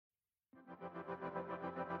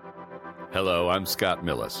Hello, I'm Scott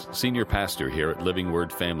Millis, Senior Pastor here at Living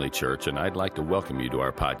Word Family Church, and I'd like to welcome you to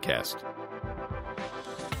our podcast.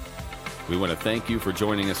 We want to thank you for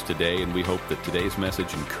joining us today, and we hope that today's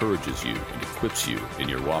message encourages you and equips you in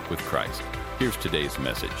your walk with Christ. Here's today's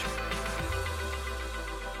message.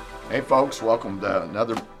 Hey folks, welcome to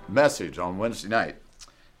another message on Wednesday night.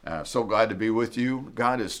 So glad to be with you.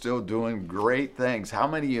 God is still doing great things. How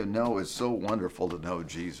many of you know it's so wonderful to know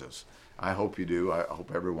Jesus? I hope you do. I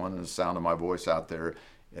hope everyone in the sound of my voice out there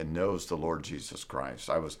and knows the Lord Jesus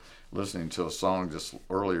Christ. I was listening to a song just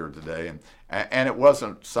earlier today, and it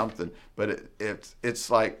wasn't something, but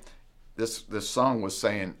it's like this song was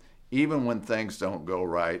saying, even when things don't go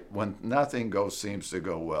right, when nothing seems to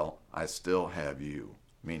go well, I still have you,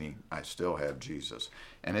 meaning I still have Jesus.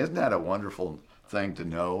 And isn't that a wonderful thing to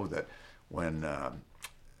know that when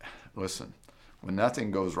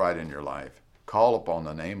nothing goes right in your life, call upon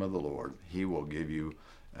the name of the Lord. He will give you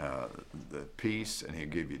the peace, and he'll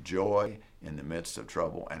give you joy in the midst of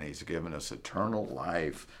trouble, and he's given us eternal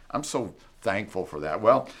life. I'm so thankful for that.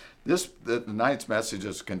 Well, the night's message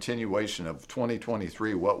is a continuation of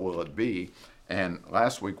 2023, what will it be? And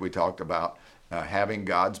last week we talked about having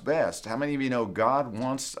God's best. How many of you know God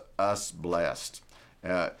wants us blessed?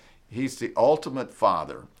 He's the ultimate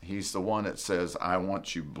Father. He's the one that says, I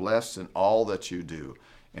want you blessed in all that you do.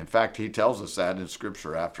 In fact, he tells us that in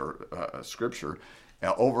Scripture after Scripture.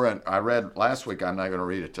 I read last week, I'm not going to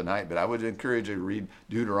read it tonight, but I would encourage you to read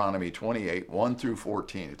Deuteronomy 28, 1 through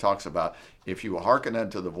 14. It talks about, if you will hearken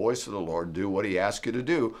unto the voice of the Lord, do what he asks you to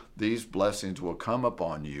do, these blessings will come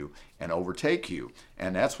upon you and overtake you.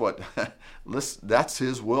 And that's that's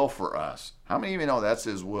his will for us. How many of you know that's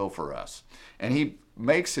his will for us? And he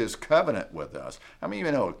makes his covenant with us. How many of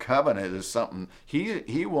you know a covenant is something,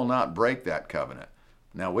 he will not break that covenant.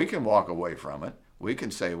 Now, we can walk away from it. We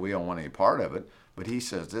can say we don't want any part of it, but he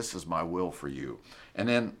says, this is my will for you.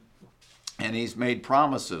 And he's made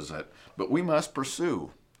promises but we must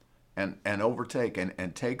pursue and overtake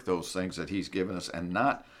and take those things that he's given us and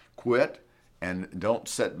not quit, and don't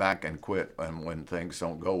sit back and quit when things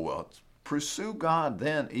don't go well. Pursue God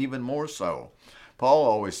then even more so. Paul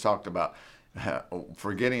always talked about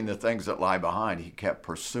forgetting the things that lie behind. He kept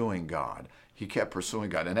pursuing God. He kept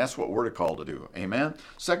pursuing God, and that's what we're called to do. Amen?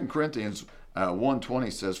 2 Corinthians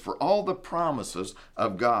 1:20 says, for all the promises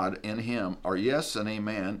of God in him are yes and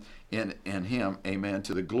amen, in him, amen,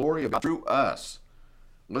 to the glory of God through us.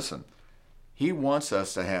 Listen, he wants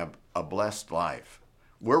us to have a blessed life.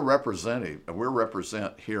 We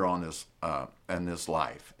represent here on this in this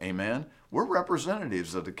life. Amen? We're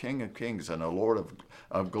representatives of the King of Kings and the Lord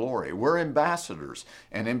of glory. We're ambassadors.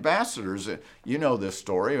 And ambassadors, you know this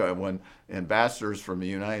story, when ambassadors from the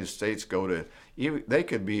United States they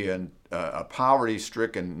could be in a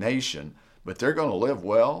poverty-stricken nation, but they're going to live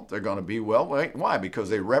well, they're going to be well. Why? Because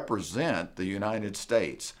they represent the United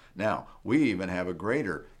States. Now, we even have a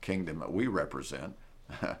greater kingdom that we represent,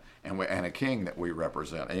 and a king that we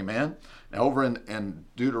represent. Amen? Now, over in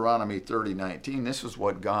Deuteronomy 30:19, this is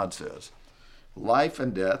what God says. Life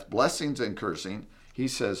and death, blessings and cursing, he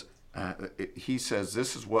says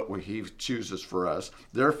this is what he chooses for us.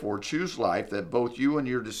 Therefore, choose life that both you and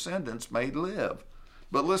your descendants may live.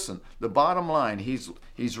 But listen, the bottom line, he's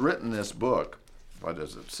written this book,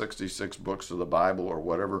 66 books of the Bible or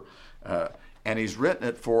whatever, and he's written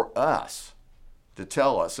it for us to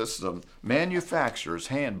tell us. This is a manufacturer's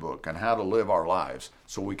handbook on how to live our lives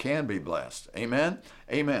so we can be blessed. Amen?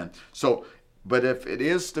 Amen. So, but if it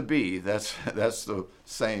is to be, that's the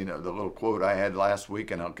saying, the little quote I had last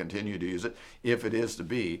week, and I'll continue to use it. If it is to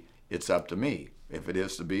be, it's up to me. If it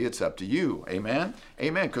is to be, it's up to you. Amen?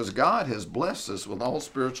 Amen. Because God has blessed us with all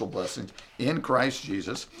spiritual blessings in Christ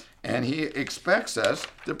Jesus, and he expects us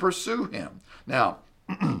to pursue him. Now,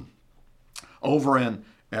 over in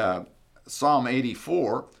Psalm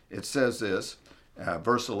 84, it says this,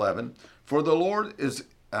 verse 11, For the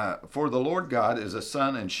Lord God is a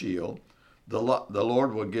sun and shield. The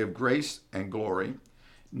Lord will give grace and glory.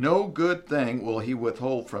 No good thing will he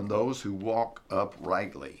withhold from those who walk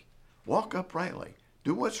uprightly. Walk uprightly.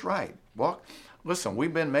 Do what's right. Listen,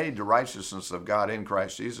 we've been made the righteousness of God in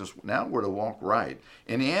Christ Jesus. Now we're to walk right.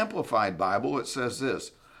 In the Amplified Bible, it says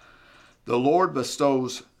this, the Lord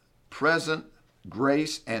bestows present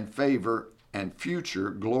grace and favor and future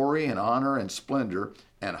glory and honor and splendor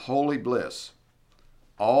and holy bliss.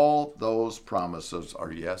 All those promises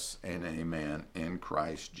are yes and amen in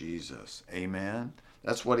Christ Jesus. Amen.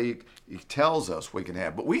 That's what he tells us we can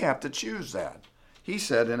have, but we have to choose that. He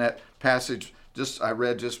said in that passage I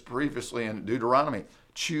read just previously in Deuteronomy,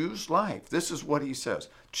 choose life. This is what he says.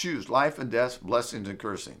 Choose life and death, blessings and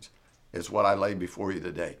cursings is what I lay before you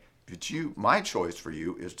today. My choice for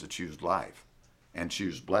you is to choose life and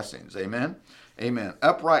choose blessings. Amen? Amen.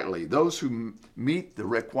 Uprightly, those who meet the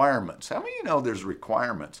requirements. How many of you know there's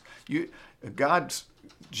requirements?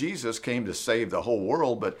 Jesus came to save the whole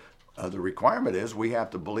world, but the requirement is we have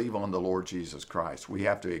to believe on the Lord Jesus Christ. We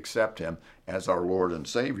have to accept him as our Lord and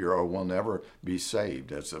Savior, or we'll never be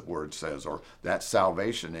saved, as the word says, or that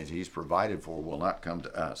salvation that he's provided for will not come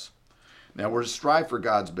to us. Now, we're to strive for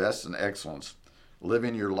God's best and excellence,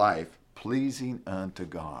 living your life pleasing unto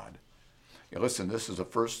God. Listen, this is the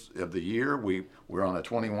first of the year. We're on a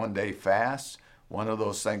 21-day fast. One of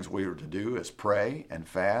those things we are to do is pray and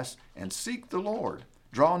fast and seek the Lord.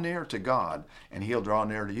 Draw near to God, and he'll draw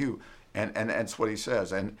near to you. And that's what he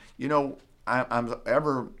says. And, I'm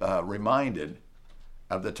ever reminded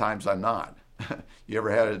of the times I'm not. You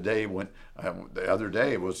ever had a day when, the other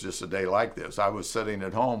day was just a day like this. I was sitting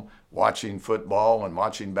at home watching football and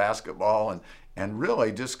watching basketball and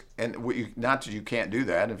really not that you can't do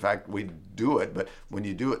that. In fact, we do it, but when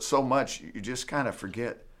you do it so much, you just kind of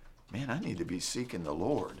forget, man, I need to be seeking the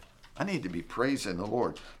Lord. I need to be praising the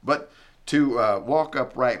Lord. But to walk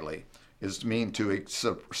uprightly is mean to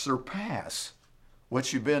surpass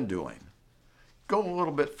what you've been doing. Go a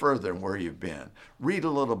little bit further than where you've been. Read a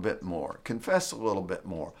little bit more. Confess a little bit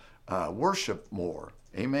more. Worship more.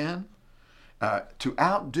 Amen? To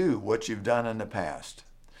outdo what you've done in the past.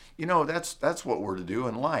 That's what we're to do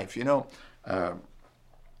in life.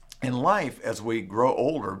 In life, as we grow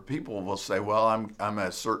older, people will say, well, I'm at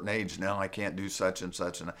a certain age now, I can't do such and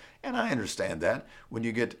such. And I understand that.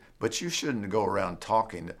 But you shouldn't go around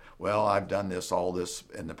talking, well, I've done all this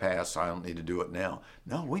in the past, so I don't need to do it now.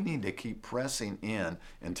 No, we need to keep pressing in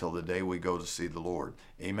until the day we go to see the Lord.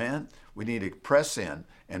 Amen? We need to press in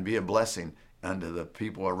and be a blessing unto the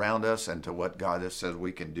people around us and to what God has said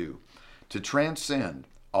we can do. To transcend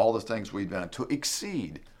all the things we've done, to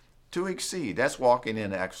exceed, that's walking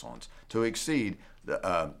in excellence. To exceed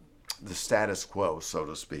the status quo, so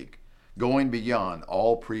to speak. Going beyond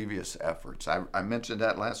all previous efforts. I mentioned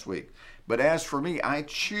that last week. But as for me, I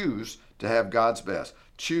choose to have God's best.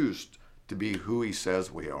 Choose to be who he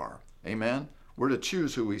says we are. Amen? We're to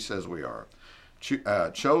choose who he says we are.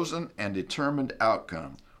 Chosen and determined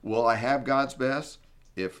outcome. Will I have God's best?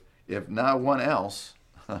 If no one else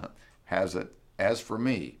has it, as for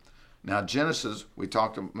me. Now, Genesis,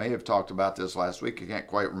 may have talked about this last week. I can't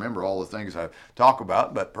quite remember all the things I talk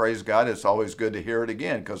about, but praise God, it's always good to hear it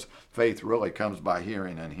again because faith really comes by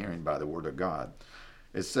hearing and hearing by the word of God.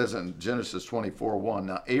 It says in Genesis 24:1,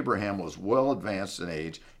 now Abraham was well advanced in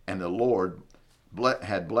age, and the Lord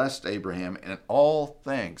had blessed Abraham in all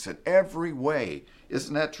things, in every way.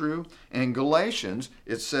 Isn't that true? In Galatians,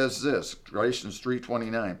 it says this, Galatians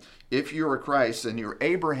 3:29, if you are Christ, then you're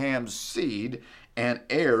Abraham's seed and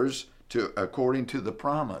heirs according to the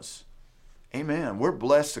promise. Amen. We're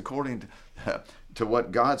blessed according to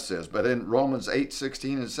what God says. But in Romans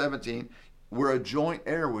 8:16 and 17, we're a joint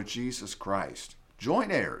heir with Jesus Christ.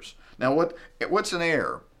 Joint heirs. Now, what's an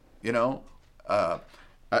heir? An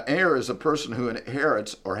heir is a person who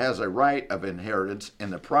inherits or has a right of inheritance in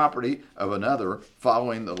the property of another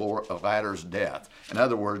following the latter's death. In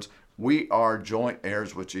other words, we are joint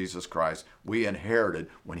heirs with Jesus Christ. We inherited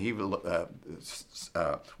when he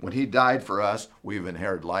died for us. We've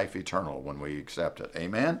inherited life eternal when we accept it.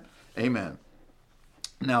 Amen. Amen.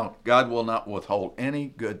 Now, God will not withhold any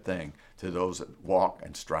good thing to those that walk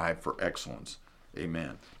and strive for excellence.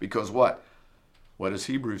 Amen. Because what? What does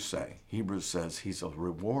Hebrews say? Hebrews says he's a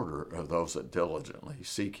rewarder of those that diligently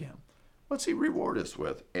seek him. What's he reward us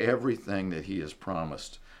with? Everything that he has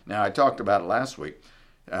promised. Now, I talked about it last week.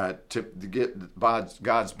 To get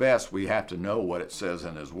God's best, we have to know what it says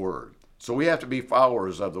in his word. So we have to be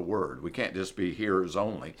followers of the word. We can't just be hearers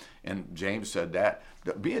only. And James said that.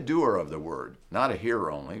 Be a doer of the word, not a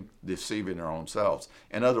hearer only, deceiving our own selves.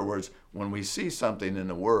 In other words, when we see something in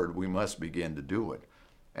the word, we must begin to do it.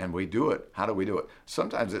 And we do it. How do we do it?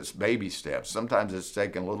 Sometimes it's baby steps. Sometimes it's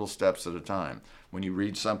taking little steps at a time. When you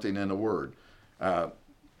read something in the word,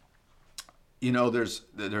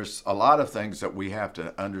 there's a lot of things that we have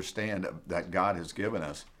to understand that God has given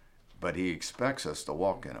us, but he expects us to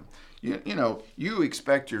walk in them. You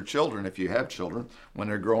expect your children, if you have children, when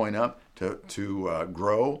they're growing up, to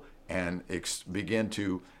grow and begin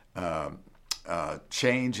to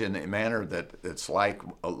change in a manner that it's like,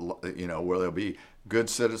 where they'll be good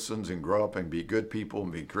citizens and grow up and be good people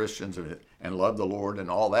and be Christians and love the Lord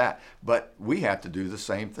and all that. But we have to do the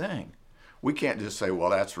same thing. We can't just say,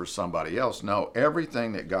 well, that's for somebody else. No,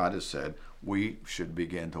 everything that God has said, we should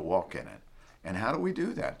begin to walk in it. And how do we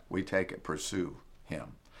do that? We pursue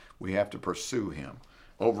him. We have to pursue him.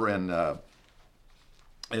 Over in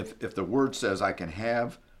if the word says I can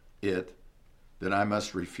have it, then I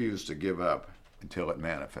must refuse to give up until it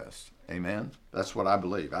manifests. Amen? That's what I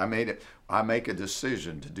believe. I make a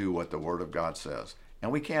decision to do what the Word of God says.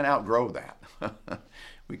 And we can't outgrow that.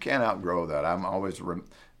 We can't outgrow that. I'm always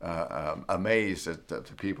amazed at the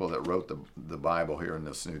people that wrote the Bible here in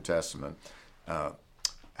this New Testament,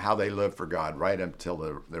 how they lived for God right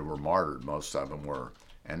until they were martyred, most of them were.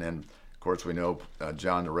 And then, of course, we know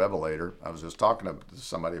John the Revelator. I was just talking to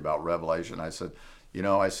somebody about Revelation. I said,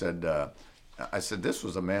 this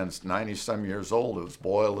was a man 90-some years old who was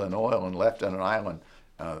boiled in oil and left on an island,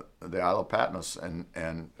 the Isle of Patmos, and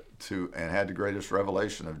had the greatest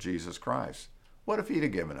revelation of Jesus Christ. What if he'd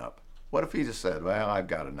have given up? What if he'd have said, well, I've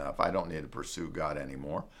got enough. I don't need to pursue God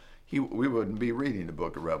anymore. We wouldn't be reading the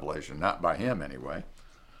book of Revelation, not by him anyway.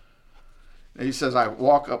 He says, I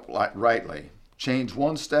walk up rightly, change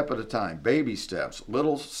one step at a time, baby steps,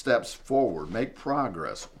 little steps forward, make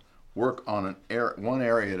progress. Work on one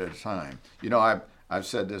area at a time. I've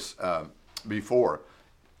said this before.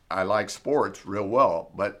 I like sports real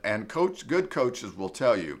well, good coaches will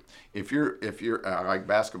tell you if you're I like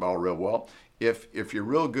basketball real well. If you're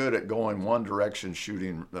real good at going one direction,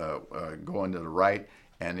 shooting, going to the right,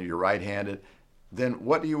 and you're right-handed, then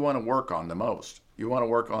what do you want to work on the most? You want to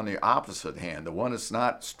work on the opposite hand, the one that's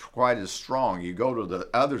not quite as strong. You go to the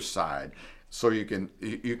other side, so you can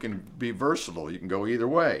be versatile. You can go either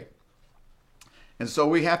way. And so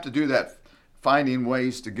we have to do that, finding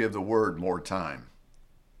ways to give the Word more time.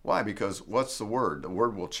 Why? Because what's the Word? The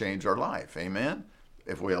Word will change our life. Amen?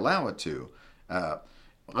 If we allow it to.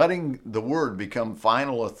 Letting the Word become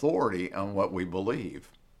final authority on what we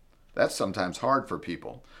believe. That's sometimes hard for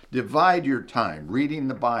people. Divide your time reading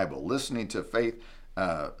the Bible, listening to faith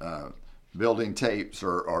building tapes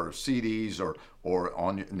or CDs or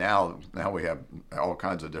on now we have all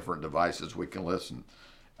kinds of different devices we can listen.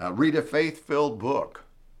 Read a faith-filled book.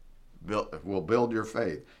 Will build your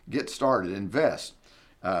faith. Get started. Invest.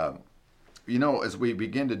 As we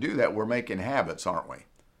begin to do that, we're making habits, aren't we?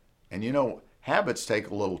 And habits take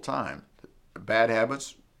a little time. Bad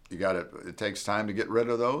habits, it takes time to get rid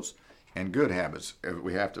of those. And good habits,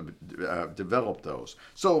 we have to develop those.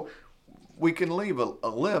 So we can live a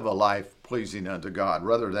life pleasing unto God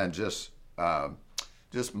rather than just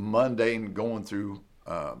mundane going through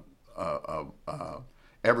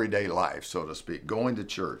everyday life, so to speak, going to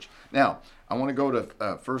church. Now, I want to go to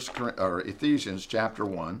Ephesians chapter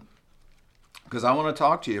 1, because I want to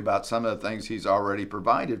talk to you about some of the things he's already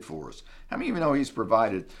provided for us. How many of you know he's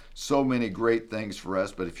provided so many great things for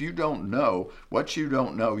us, but if you don't know, what you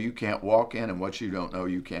don't know, you can't walk in, and what you don't know,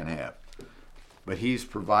 you can't have. But he's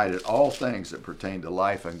provided all things that pertain to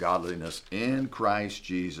life and godliness in Christ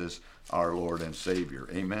Jesus, our Lord and Savior.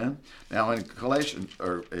 Amen? Now in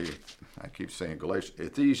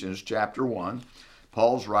Ephesians chapter 1,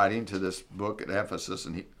 Paul's writing to this book at Ephesus,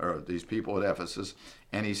 these people at Ephesus,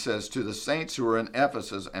 and he says, to the saints who are in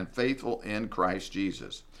Ephesus and faithful in Christ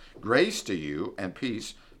Jesus, grace to you and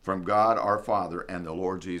peace from God our Father and the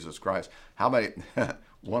Lord Jesus Christ. How many?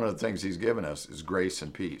 One of the things he's given us is grace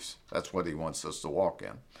and peace. That's what he wants us to walk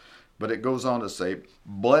in. But it goes on to say,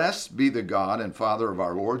 blessed be the God and Father of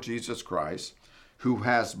our Lord Jesus Christ, who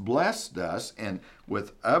has blessed us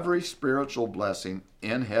with every spiritual blessing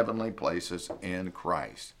in heavenly places in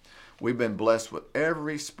Christ. We've been blessed with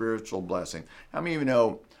every spiritual blessing. How many of you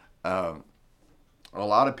know a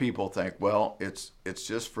lot of people think, well, it's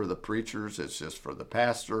just for the preachers, it's just for the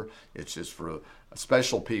pastor, it's just for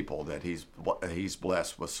special people that he's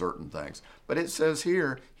blessed with certain things. But it says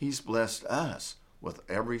here, he's blessed us with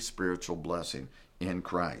every spiritual blessing in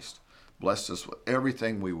Christ. Blessed us with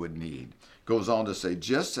everything we would need. Goes on to say,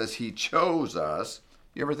 just as he chose us.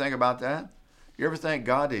 You ever think about that? You ever thank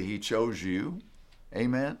God that he chose you?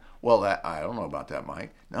 Amen? Well, I don't know about that,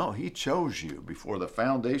 Mike. No, he chose you before the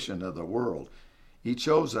foundation of the world. He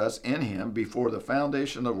chose us in him before the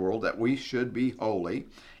foundation of the world that we should be holy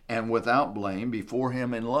and without blame before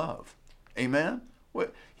him in love. Amen?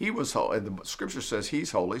 He was holy. The scripture says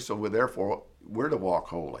he's holy, so therefore we're to walk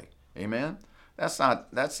holy. Amen? That's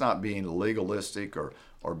not being legalistic or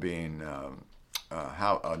being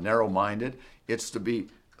narrow-minded. It's to be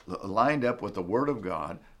lined up with the Word of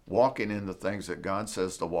God, walking in the things that God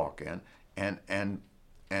says to walk in, and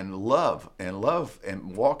love and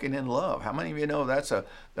walking in love. How many of you know that's a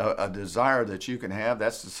desire that you can have?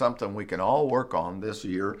 That's something we can all work on this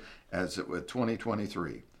year with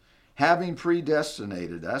 2023. Having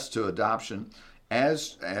predestinated us to adoption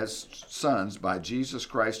as sons by Jesus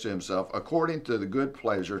Christ himself, according to the good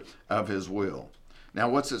pleasure of his will. Now,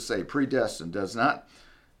 what's it say? Predestined does not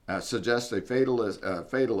suggest a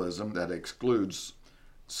fatalism that excludes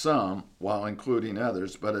some while including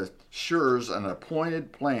others, but assures an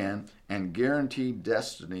appointed plan and guaranteed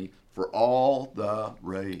destiny for all the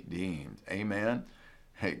redeemed. Amen.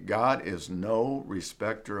 Hey, God is no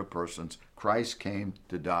respecter of persons. Christ came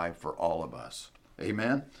to die for all of us.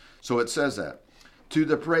 Amen. So it says that, to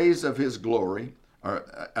the praise of his glory, or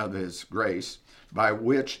of his grace, by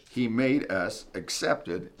which he made us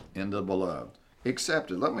accepted in the beloved.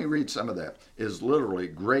 Accepted. Let me read some of that. Is literally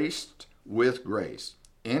graced with grace.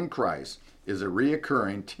 In Christ is a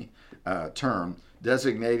reoccurring term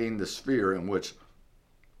designating the sphere in which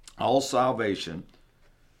all salvation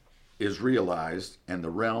is realized and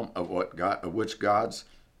the realm of which God's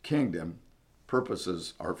kingdom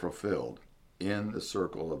purposes are fulfilled in the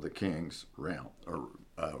circle of the king's realm.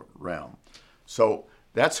 So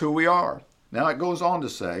that's who we are. Now it goes on to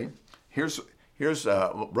say, here's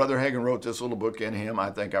Brother Hagin wrote this little book, In Him.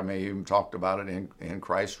 I think I may even talked about it in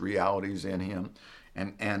Christ's realities in Him.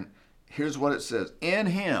 And here's what it says. In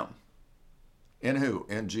Him. In who?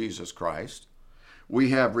 In Jesus Christ.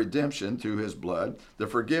 We have redemption through his blood, the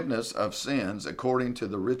forgiveness of sins according to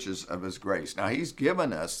the riches of his grace. Now, he's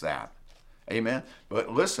given us that. Amen. But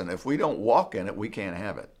listen, if we don't walk in it, we can't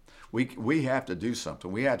have it. We have to do something.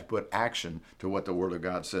 We have to put action to what the Word of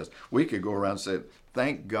God says. We could go around and say,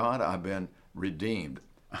 thank God I've been redeemed.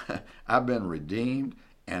 I've been redeemed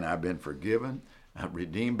and I've been forgiven. I'm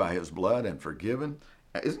redeemed by his blood and forgiven.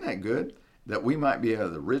 Isn't that good? That we might be out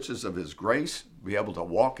of the riches of his grace, be able to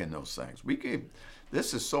walk in those things.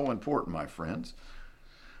 This is so important, my friends.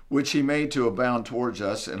 Which he made to abound towards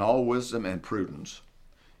us in all wisdom and prudence,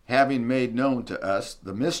 having made known to us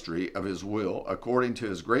the mystery of his will, according to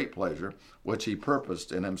his great pleasure, which he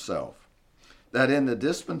purposed in himself, that in the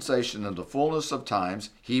dispensation of the fullness of times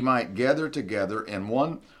he might gather together in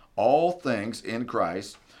one all things in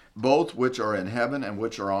Christ, both which are in heaven and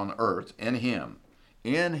which are on earth, in him.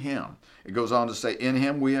 In him. It goes on to say, in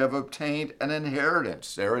him we have obtained an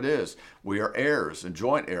inheritance. There it is. We are heirs and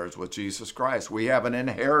joint heirs with Jesus Christ. We have an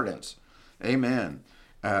inheritance. Amen.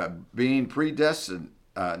 Being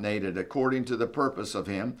predestinated according to the purpose of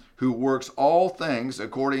him who works all things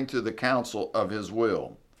according to the counsel of his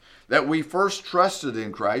will. That we first trusted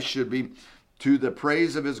in Christ should be to the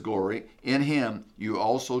praise of his glory. In him you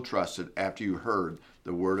also trusted after you heard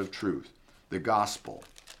the word of truth, the gospel,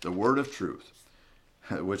 the word of truth,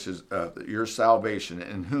 which is your salvation,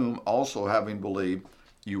 in whom also having believed,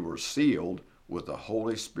 you were sealed with the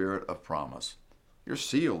Holy Spirit of promise. You're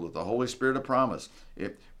sealed with the Holy Spirit of promise,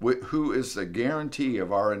 who is the guarantee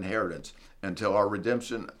of our inheritance until our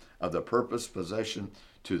redemption of the purposed possession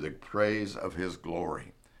to the praise of his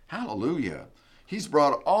glory. Hallelujah. He's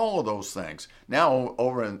brought all of those things. Now,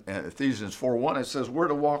 over in Ephesians 4:1, it says we're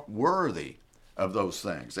to walk worthy of those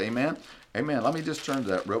things. Amen? Amen. Let me just turn to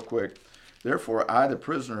that real quick. Therefore, I, the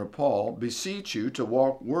prisoner of Paul, beseech you to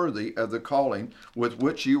walk worthy of the calling with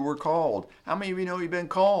which you were called. How many of you know you've been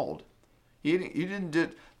called? You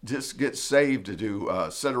didn't just get saved to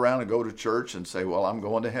sit around and go to church and say, well, I'm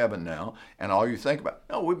going to heaven now, and all you think about.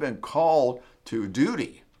 No, we've been called to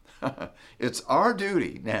duty. It's our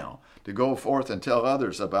duty now to go forth and tell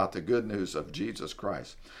others about the good news of Jesus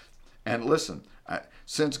Christ. And listen,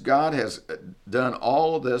 since God has done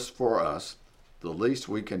all of this for us, the least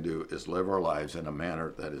we can do is live our lives in a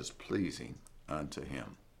manner that is pleasing unto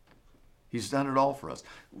him. He's done it all for us.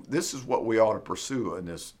 This is what we ought to pursue in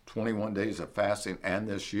this 21 days of fasting and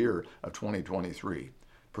this year of 2023.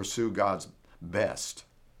 Pursue God's best,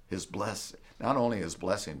 his blessing. Not only his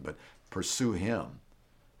blessing, but pursue him.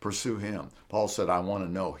 Pursue him. Paul said, I want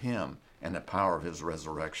to know him and the power of his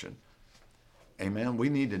resurrection. Amen. We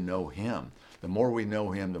need to know him. The more we know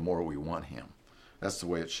him, the more we want him. That's the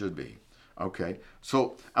way it should be. Okay,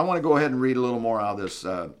 so I want to go ahead and read a little more out of this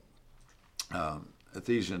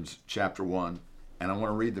Ephesians chapter 1, and I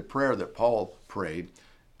want to read the prayer that Paul prayed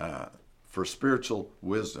for spiritual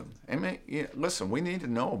wisdom. Amen. Listen, we need to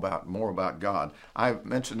know more about God. I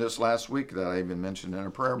mentioned this last week that I even mentioned in a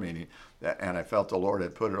prayer meeting, and I felt the Lord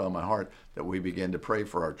had put it on my heart that we begin to pray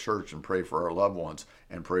for our church and pray for our loved ones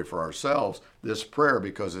and pray for ourselves, this prayer,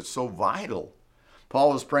 because it's so vital.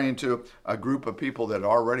 Paul was praying to a group of people that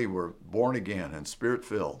already were born again and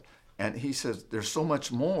spirit-filled. And he says, there's so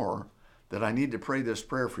much more that I need to pray this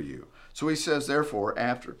prayer for you. So he says, therefore,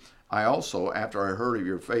 after I heard of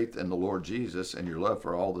your faith in the Lord Jesus and your love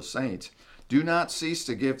for all the saints, do not cease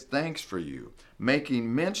to give thanks for you,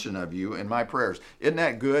 making mention of you in my prayers. Isn't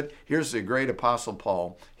that good? Here's the great apostle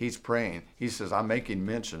Paul. He's praying. He says, I'm making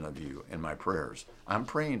mention of you in my prayers. I'm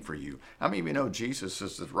praying for you. How many of you know Jesus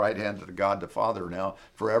is the right hand of God the Father now,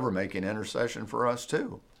 forever making intercession for us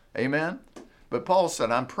too? Amen? But Paul said,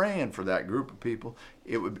 I'm praying for that group of people.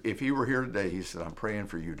 It would, if he were here today, he said, I'm praying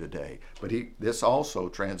for you today. But this also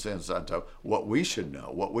transcends onto what we should know,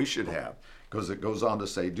 what we should have. Because it goes on to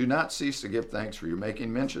say, do not cease to give thanks for you,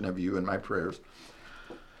 making mention of you in my prayers,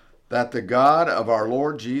 that the God of our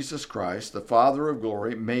Lord Jesus Christ, the Father of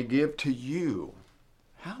glory, may give to you.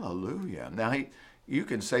 Hallelujah. Now, you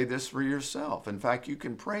can say this for yourself. In fact, you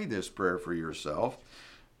can pray this prayer for yourself.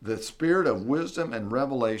 The spirit of wisdom and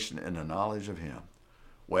revelation in the knowledge of him.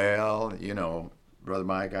 Well, Brother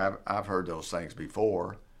Mike, I've heard those things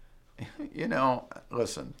before.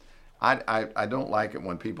 Listen, I don't like it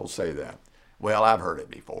when people say that. Well, I've heard it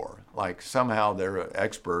before. Like somehow they're an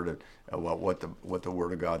expert at what the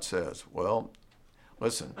Word of God says. Well,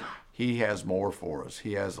 listen, he has more for us.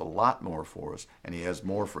 He has a lot more for us, and he has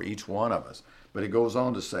more for each one of us. But he goes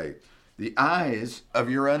on to say, the eyes of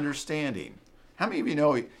your understanding. How many of you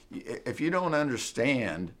know if you don't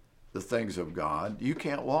understand the things of God, you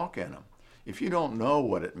can't walk in them? If you don't know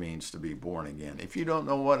what it means to be born again, if you don't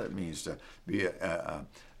know what it means to be a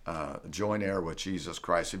joint heir with Jesus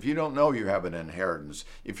Christ, if you don't know you have an inheritance,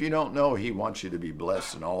 if you don't know he wants you to be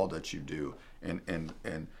blessed in all that you do and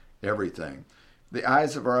everything, the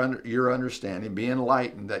eyes of your understanding be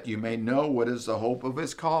enlightened, that you may know what is the hope of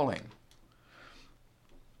his calling.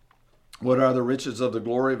 What are the riches of the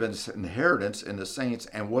glory of his inheritance in the saints,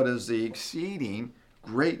 and what is the exceeding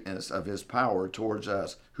greatness of his power towards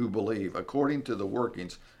us who believe, according to the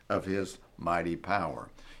workings of his mighty power?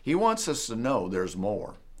 He wants us to know there's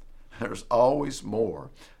more. There's always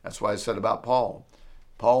more. That's why I said about Paul.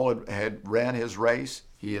 Paul had ran his race.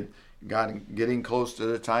 He had getting close to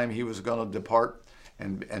the time he was going to depart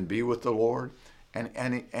and be with the Lord. And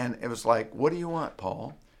it was like, what do you want,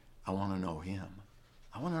 Paul? I want to know him.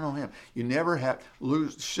 I want to know him. You never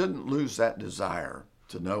shouldn't lose that desire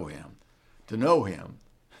to know him. To know him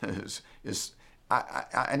is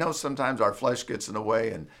I know sometimes our flesh gets in the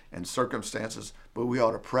way and circumstances, but we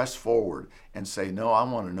ought to press forward and say, no, I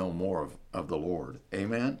want to know more of the Lord.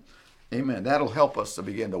 Amen? Amen. That'll help us to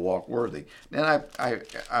begin to walk worthy. And I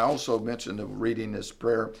also mentioned reading this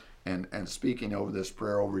prayer and speaking over this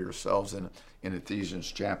prayer over yourselves in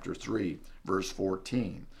Ephesians chapter 3, verse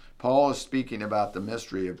 14. Paul is speaking about the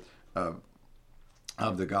mystery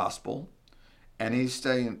of the gospel, and he's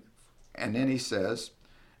saying, and then he says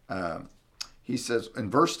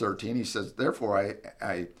in verse 13, he says, therefore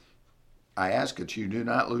I ask that you do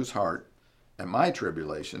not lose heart at my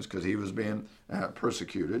tribulations, because he was being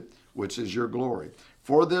persecuted, which is your glory.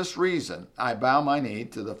 For this reason, I bow my knee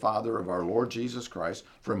to the Father of our Lord Jesus Christ,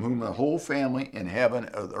 from whom the whole family in heaven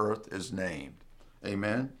and earth is named.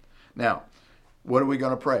 Amen. Now, what are we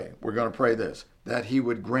going to pray? We're going to pray this, that he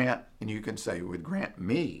would grant, and you can say, would grant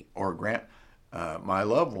me, or grant my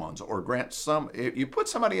loved ones, or grant you put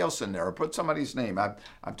somebody else in there, or put somebody's name.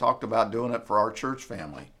 I've talked about doing it for our church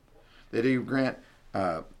family, that he would grant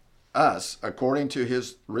us, according to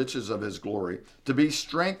his riches of his glory, to be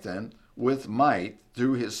strengthened with might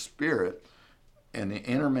through his Spirit in the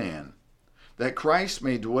inner man, that Christ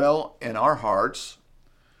may dwell in our hearts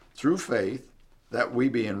through faith, that we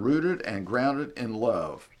being rooted and grounded in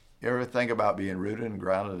love. You ever think about being rooted and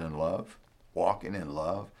grounded in love? Walking in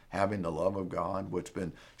love, having the love of God, which has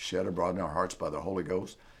been shed abroad in our hearts by the Holy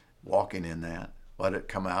Ghost, walking in that, let it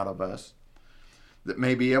come out of us, that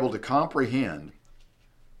may be able to comprehend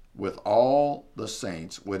with all the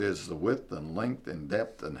saints what is the width and length and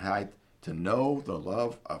depth and height, to know the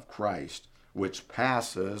love of Christ, which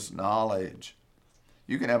passes knowledge.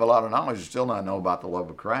 You can have a lot of knowledge and still not know about the love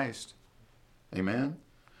of Christ. Amen?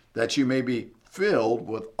 That you may be filled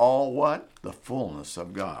with all what? The fullness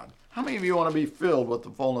of God. How many of you want to be filled with the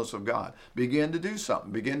fullness of God? Begin to do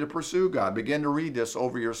something. Begin to pursue God. Begin to read this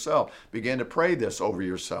over yourself. Begin to pray this over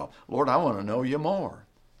yourself. Lord, I want to know you more.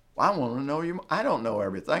 I want to know you more. I don't know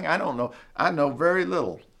everything. I know very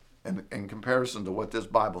little in comparison to what this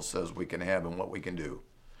Bible says we can have and what we can do.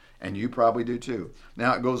 And you probably do too.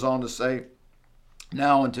 Now it goes on to say,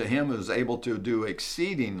 now unto him who is able to do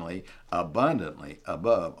exceedingly abundantly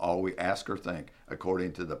above all we ask or think,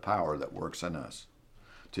 according to the power that works in us.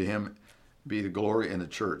 To him be the glory in the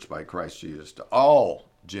church by Christ Jesus to all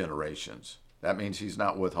generations. That means he's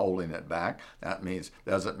not withholding it back.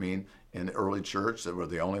 Doesn't mean in the early church that we're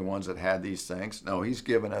the only ones that had these things. No, he's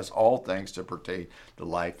given us all things to pertain to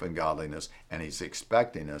life and godliness, and he's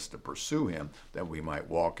expecting us to pursue him that we might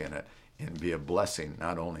walk in it and be a blessing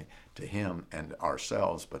not only to him and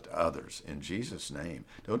ourselves, but to others. In Jesus' name.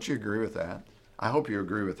 Don't you agree with that? I hope you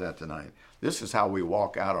agree with that tonight. This is how we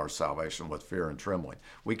walk out our salvation, with fear and trembling.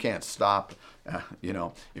 We can't stop.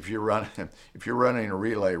 If you're running a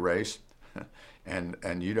relay race,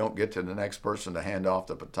 and you don't get to the next person to hand off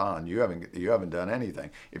the baton, you haven't done anything.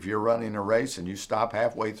 If you're running a race and you stop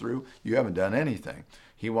halfway through, you haven't done anything.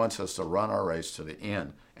 He wants us to run our race to the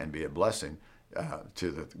end and be a blessing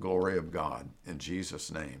to the glory of God in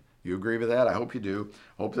Jesus' name. You agree with that? I hope you do.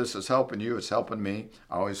 Hope this is helping you. It's helping me.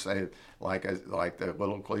 I always say, like the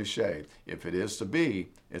little cliche, if it is to be,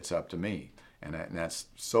 it's up to me. And that's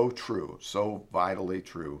so true, so vitally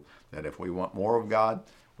true, that if we want more of God,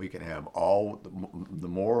 we can have all. The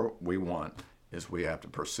more we want is we have to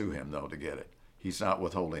pursue him, though, to get it. He's not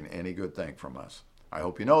withholding any good thing from us. I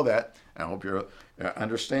hope you know that, and I hope you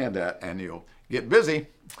understand that, and you'll get busy.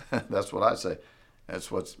 That's what I say.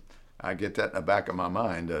 I get that in the back of my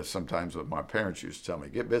mind sometimes. What my parents used to tell me: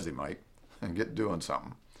 "Get busy, Mike, and get doing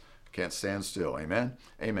something. Can't stand still." Amen.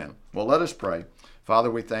 Amen. Well, let us pray. Father,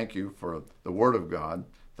 we thank you for the Word of God.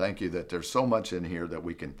 Thank you that there's so much in here that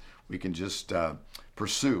we can just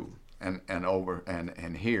pursue and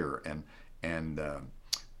hear and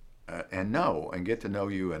know and get to know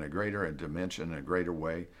you in a greater dimension, in a greater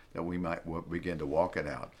way, that we might begin to walk it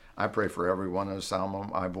out. I pray for everyone in the sound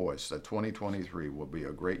of my voice that 2023 will be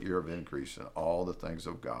a great year of increase in all the things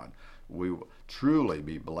of God. We will truly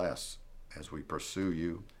be blessed as we pursue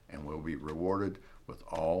you, and we'll be rewarded with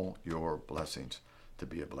all your blessings to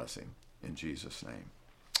be a blessing. In Jesus' name,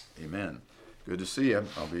 amen. Good to see you.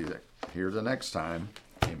 I'll be here the next time.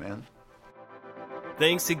 Amen.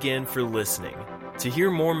 Thanks again for listening. To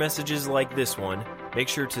hear more messages like this one, make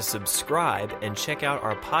sure to subscribe and check out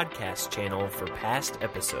our podcast channel for past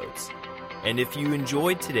episodes. And if you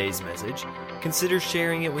enjoyed today's message, consider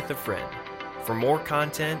sharing it with a friend. For more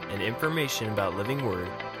content and information about Living Word,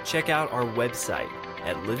 check out our website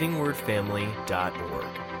at livingwordfamily.org.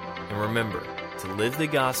 And remember to live the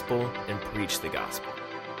gospel and preach the gospel.